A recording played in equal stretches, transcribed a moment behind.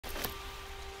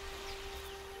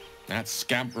That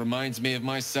scamp reminds me of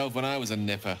myself when I was a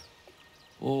nipper.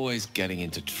 Always getting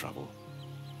into trouble.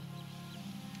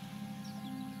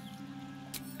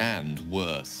 And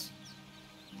worse.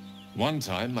 One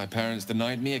time, my parents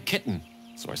denied me a kitten,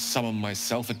 so I summoned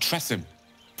myself a Tressim.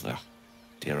 Ah,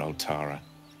 dear old Tara.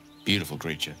 Beautiful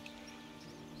creature.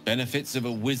 Benefits of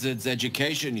a wizard's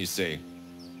education, you see.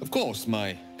 Of course,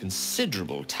 my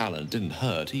considerable talent didn't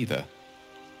hurt either.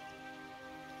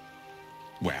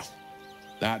 Well,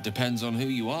 that depends on who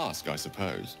you ask, I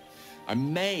suppose. I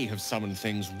may have summoned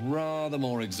things rather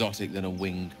more exotic than a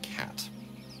winged cat.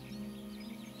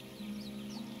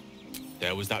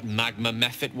 There was that magma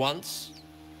mephit once.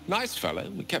 Nice fellow,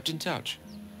 we kept in touch.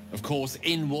 Of course,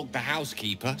 in walked the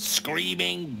housekeeper,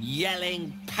 screaming,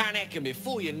 yelling, panic, and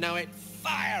before you know it,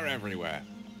 fire everywhere.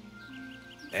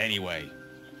 Anyway,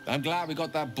 I'm glad we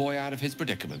got that boy out of his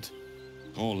predicament.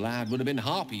 Poor lad would have been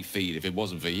harpy feed if it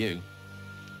wasn't for you.